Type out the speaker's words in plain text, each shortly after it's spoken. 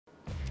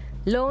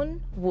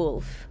Lone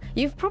wolf.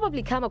 You've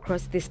probably come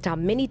across this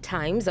term many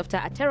times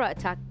after a terror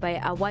attack by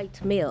a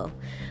white male.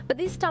 But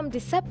this term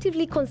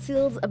deceptively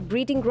conceals a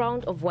breeding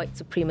ground of white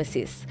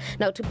supremacists.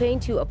 Now, to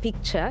paint you a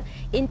picture,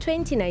 in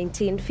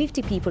 2019,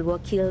 50 people were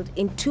killed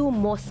in 2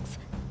 mosques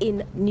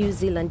in New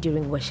Zealand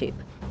during worship.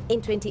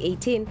 In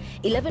 2018,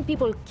 11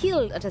 people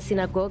killed at a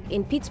synagogue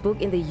in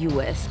Pittsburgh in the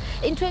US.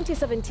 In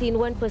 2017,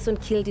 1 person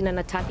killed in an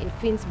attack in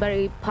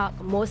Finsbury Park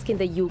Mosque in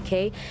the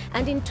UK.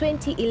 And in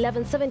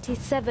 2011,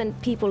 77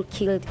 people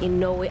killed in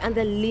Norway, and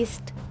the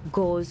list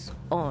goes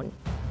on.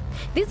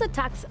 These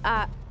attacks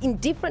are in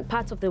different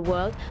parts of the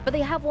world, but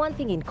they have one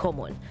thing in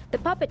common. The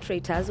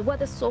perpetrators were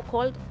the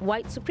so-called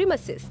white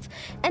supremacists,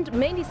 and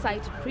many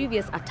cite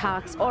previous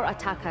attacks or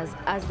attackers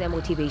as their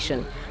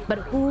motivation. But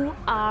who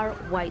are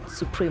white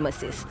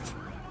supremacists?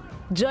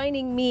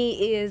 Joining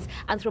me is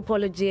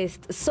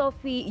anthropologist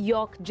Sophie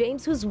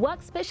Bjork-James, whose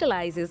work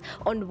specializes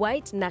on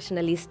white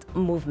nationalist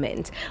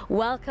movement.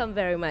 Welcome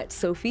very much,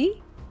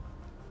 Sophie.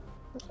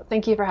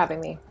 Thank you for having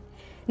me.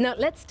 Now,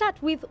 let's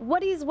start with,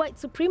 what is white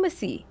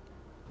supremacy?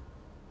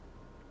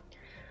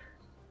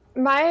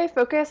 My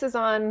focus is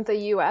on the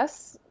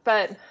US,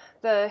 but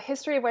the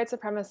history of white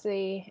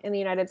supremacy in the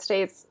United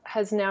States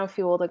has now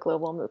fueled a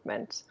global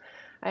movement.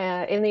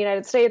 In the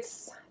United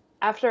States,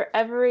 after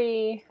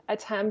every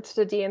attempt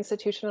to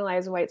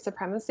deinstitutionalize white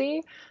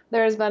supremacy,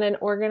 there has been an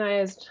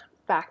organized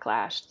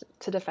backlash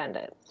to defend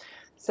it.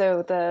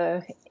 So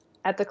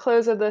at the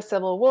close of the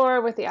Civil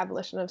War, with the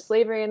abolition of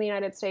slavery in the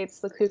United States,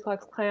 the Ku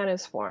Klux Klan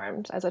is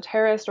formed as a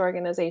terrorist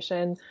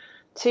organization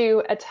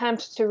to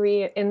attempt to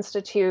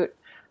reinstitute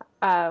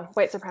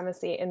white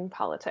supremacy in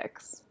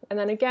politics. And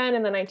then again,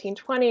 in the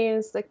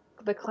 1920s,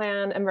 the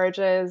Klan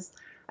emerges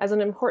as an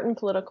important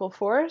political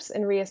force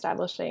in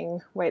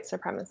reestablishing white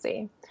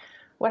supremacy.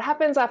 What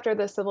happens after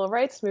the civil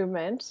rights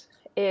movement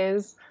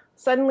is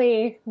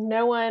suddenly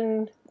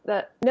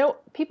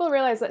people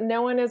realize that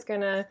no one is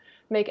going to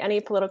make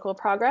any political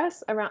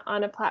progress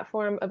on a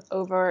platform of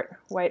overt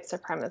white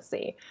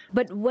supremacy.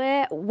 But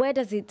where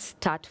does it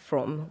start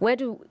from?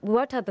 What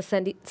are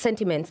the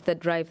sentiments that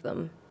drive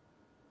them?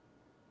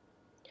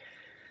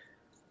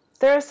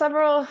 There are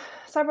several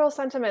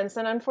sentiments,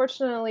 and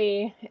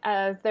unfortunately,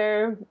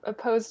 they're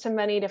opposed to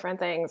many different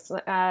things.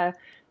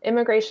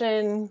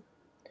 Immigration,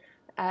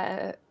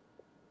 like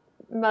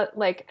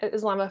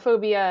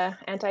Islamophobia,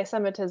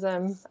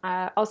 anti-Semitism,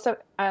 also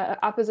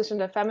opposition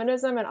to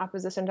feminism and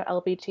opposition to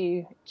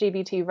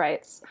LGBT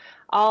rights,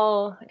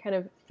 all kind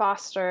of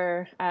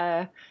foster,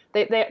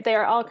 they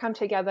are all come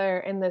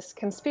together in this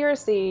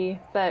conspiracy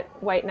that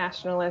white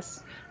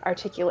nationalists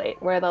articulate,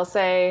 where they'll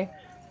say,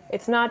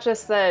 it's not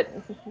just that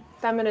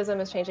feminism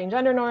is changing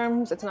gender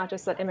norms, it's not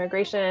just that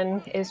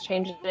immigration is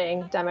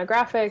changing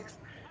demographics.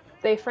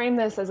 They frame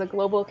this as a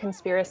global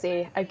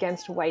conspiracy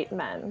against white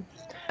men.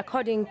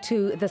 According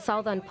to the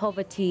Southern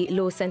Poverty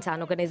Law Center, an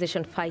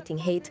organization fighting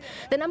hate,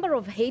 the number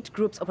of hate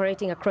groups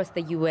operating across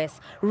the U.S.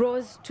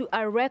 rose to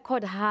a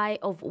record high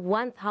of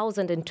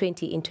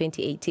 1,020 in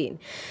 2018.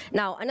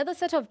 Now, another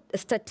set of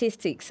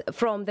statistics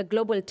from the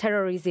Global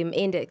Terrorism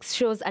Index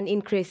shows an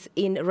increase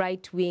in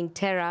right-wing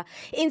terror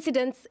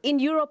incidents in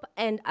Europe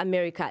and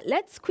America.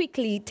 Let's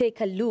quickly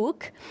take a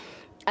look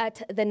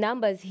at the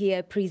numbers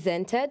here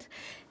presented.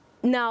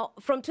 Now,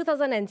 from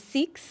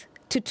 2006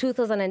 to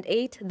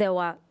 2008, there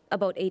were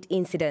about 8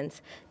 incidents.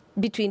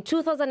 Between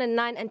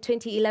 2009 and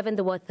 2011,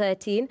 there were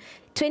 13.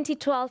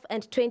 2012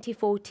 and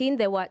 2014,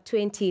 there were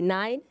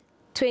 29.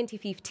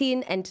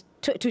 2015 and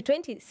to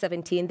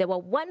 2017, there were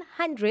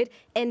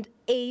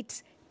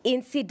 108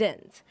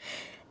 incidents.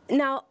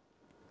 Now,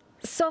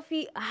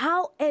 Sophie,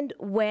 how and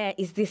where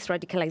is this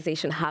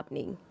radicalization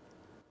happening?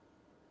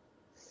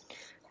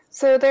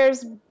 So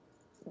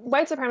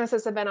white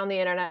supremacists have been on the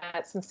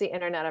internet since the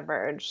internet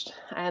emerged,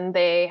 and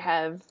they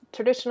have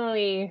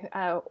traditionally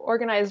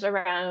organized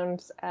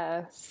around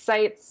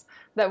sites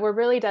that were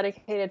really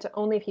dedicated to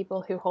only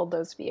people who hold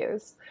those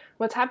views.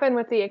 What's happened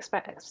with the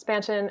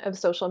expansion of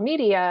social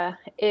media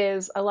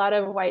is a lot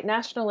of white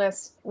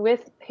nationalists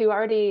who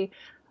already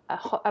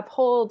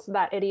uphold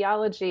that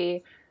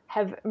ideology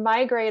have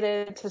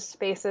migrated to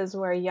spaces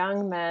where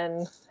young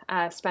men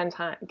spend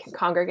time,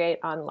 congregate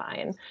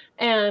online,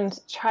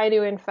 and try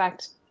to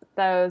infect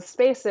those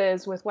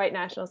spaces with white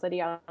nationalist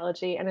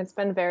ideology, and it's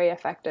been very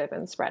effective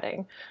in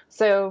spreading.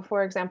 So,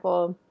 for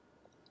example,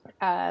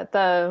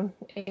 the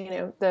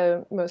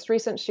most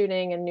recent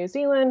shooting in New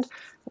Zealand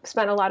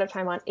spent a lot of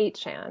time on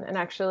 8chan and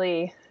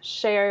actually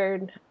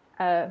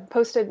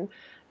posted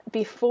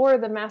before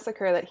the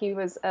massacre that he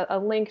was a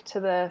link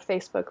to the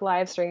Facebook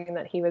live stream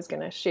that he was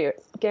going to shoot,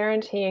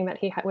 guaranteeing that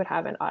he would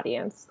have an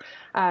audience.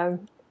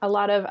 A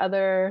lot of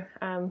other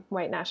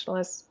white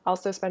nationalists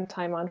also spend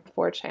time on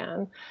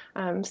 4chan.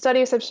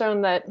 Studies have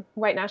shown that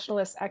white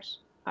nationalists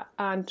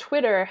on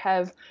Twitter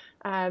have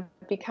have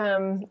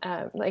grown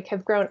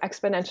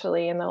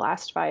exponentially in the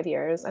last 5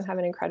 years and have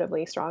an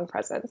incredibly strong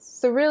presence.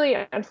 So really,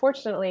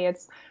 unfortunately,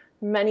 it's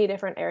many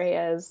different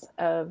areas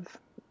of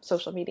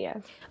social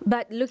media.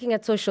 But looking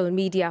at social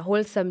media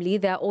wholesomely,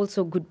 there are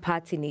also good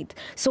parts in it.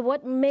 So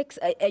what makes,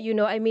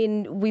 I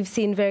mean, we've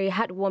seen very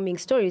heartwarming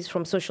stories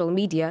from social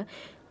media.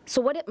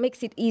 So what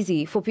makes it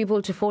easy for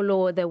people to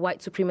follow the white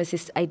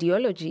supremacist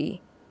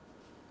ideology?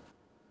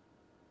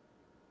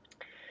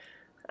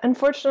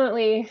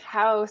 Unfortunately,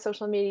 how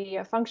social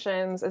media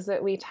functions is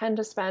that we tend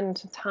to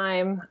spend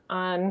time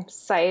on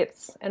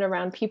sites and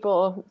around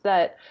people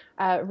that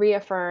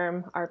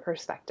reaffirm our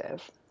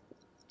perspective.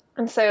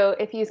 And so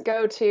if you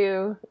go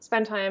to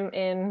spend time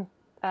in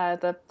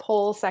the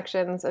poll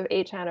sections of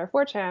 8chan or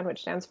 4chan,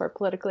 which stands for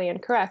politically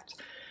incorrect,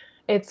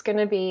 it's going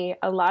to be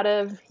a lot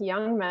of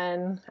young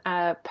men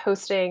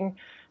posting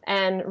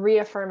and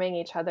reaffirming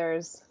each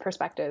other's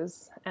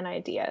perspectives and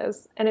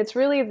ideas. And it's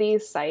really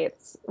these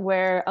sites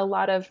where a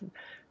lot of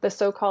the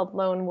so-called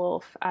lone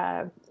wolf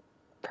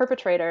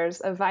perpetrators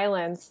of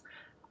violence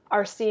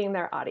are seeing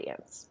their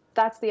audience.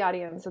 That's the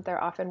audience that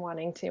they're often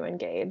wanting to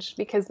engage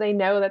because they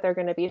know that they're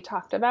going to be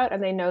talked about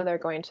and they know they're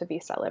going to be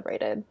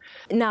celebrated.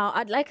 Now,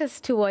 I'd like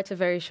us to watch a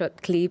very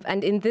short clip.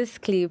 And in this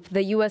clip,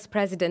 the US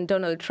President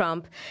Donald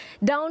Trump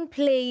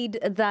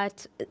downplayed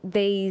that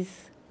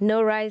there's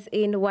no rise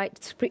in white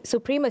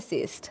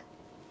supremacists.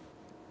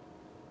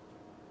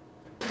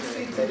 You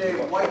see today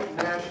white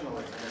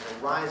nationalism is a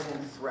rising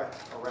threat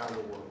around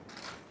the world.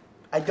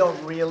 I don't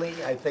really.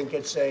 I think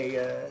it's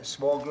a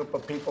small group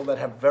of people that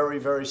have very,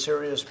 very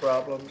serious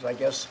problems. I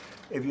guess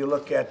if you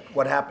look at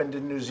what happened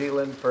in New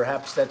Zealand,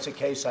 perhaps that's a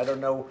case. I don't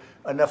know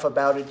enough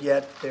about it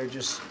yet. They're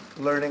just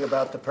learning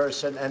about the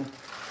person and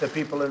the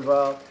people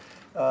involved.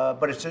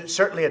 But it's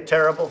certainly a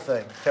terrible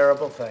thing,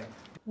 terrible thing.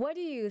 What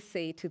do you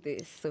say to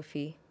this,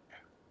 Sophie?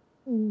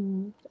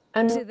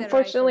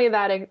 Unfortunately,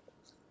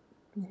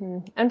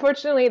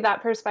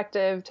 that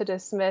perspective to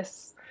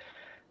dismiss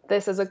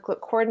this as a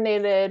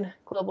coordinated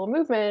global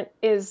movement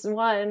is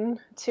one,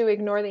 to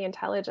ignore the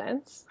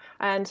intelligence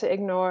and to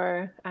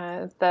ignore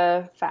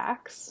the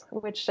facts,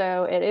 which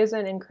show it is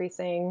an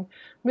increasing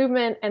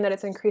movement and that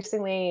it's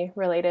increasingly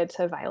related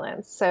to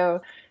violence.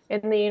 So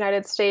in the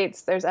United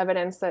States, there's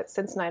evidence that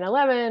since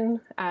 9/11,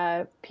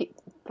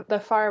 the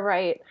far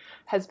right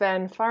has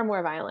been far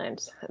more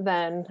violent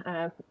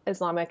than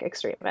Islamic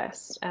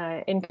extremists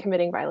in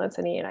committing violence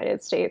in the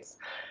United States.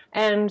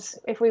 And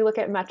if we look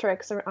at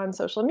metrics on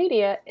social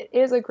media, it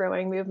is a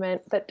growing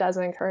movement that does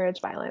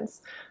encourage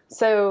violence.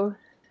 So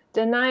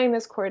denying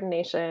this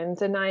coordination,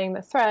 denying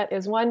the threat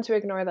is one, to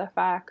ignore the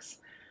facts,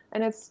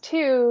 and it's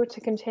two,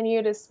 to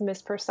continue this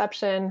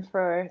misperception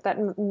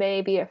that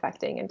may be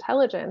affecting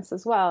intelligence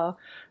as well,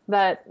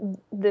 that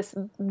this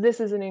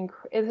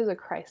is a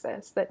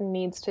crisis that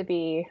needs to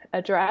be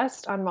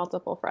addressed on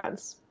multiple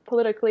fronts,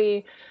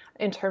 politically,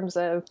 in terms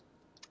of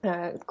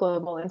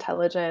global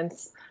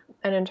intelligence,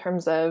 and in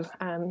terms of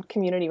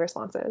community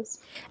responses.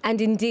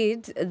 And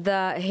indeed,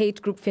 the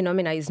hate group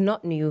phenomena is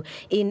not new.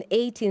 In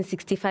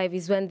 1865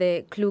 is when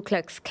the Ku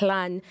Klux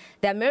Klan,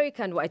 the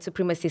American white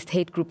supremacist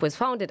hate group, was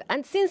founded.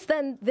 And since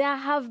then, there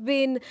have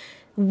been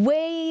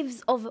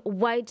waves of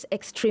white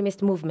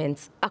extremist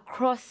movements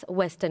across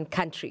Western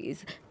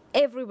countries.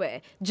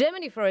 Everywhere.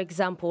 Germany, for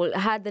example,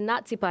 had the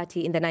Nazi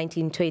Party in the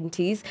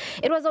 1920s.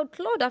 It was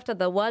outlawed after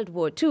the World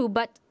War II,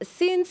 but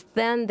since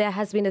then there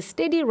has been a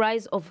steady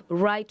rise of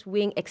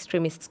right-wing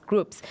extremist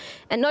groups.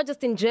 And not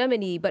just in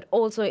Germany, but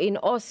also in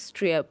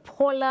Austria,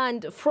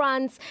 Poland,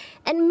 France,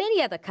 and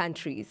many other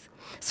countries.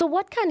 So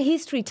what can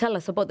history tell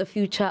us about the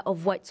future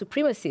of white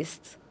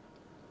supremacists?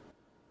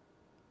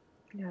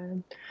 Yeah,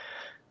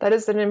 that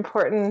is an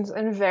important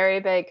and very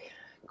big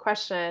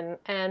question,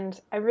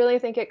 and I really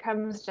think it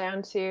comes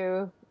down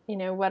to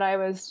what I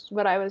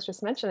was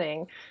just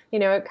mentioning.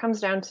 It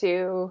comes down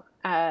to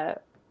a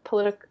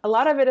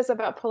lot of it is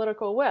about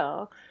political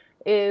will.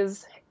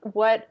 Is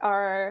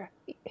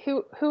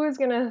who is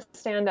going to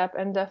stand up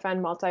and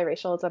defend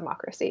multiracial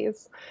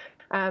democracies?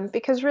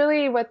 Because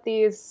really, what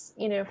these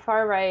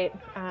far right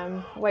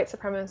white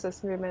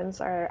supremacist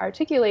movements are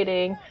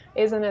articulating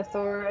is an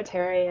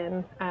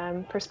authoritarian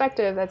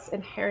perspective that's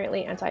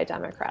inherently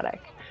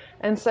anti-democratic.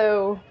 And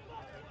so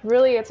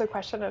really it's a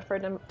question for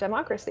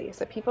democracy.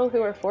 So people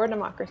who are for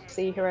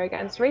democracy, who are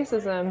against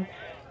racism,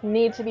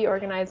 need to be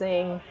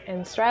organizing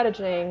and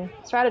strategizing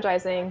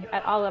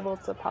at all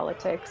levels of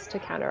politics to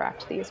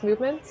counteract these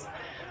movements.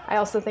 I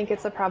also think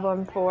it's a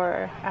problem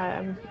for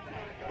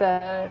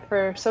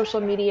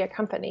social media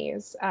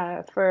companies,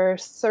 for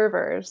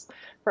servers,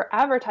 for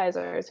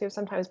advertisers who have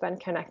sometimes been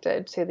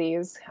connected to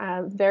these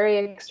very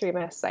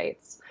extremist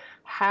sites.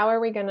 How are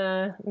we going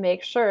to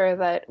make sure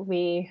that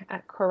we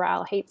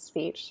corral hate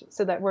speech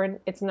so that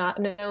it's no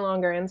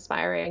longer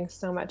inspiring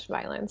so much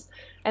violence?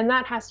 And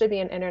that has to be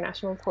an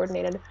international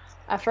coordinated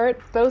effort,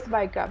 both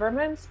by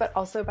governments, but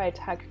also by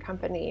tech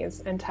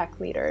companies and tech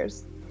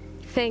leaders.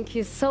 Thank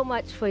you so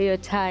much for your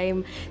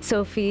time,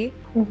 Sophie.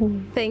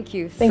 Mm-hmm. Thank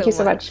you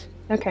so much.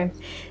 Okay.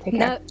 Take care.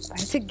 Now, Bye.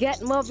 to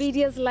get more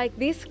videos like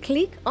this,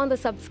 click on the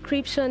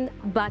subscription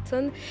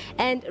button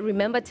and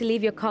remember to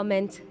leave your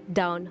comment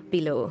down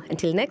below.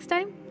 Until next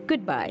time,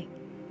 goodbye.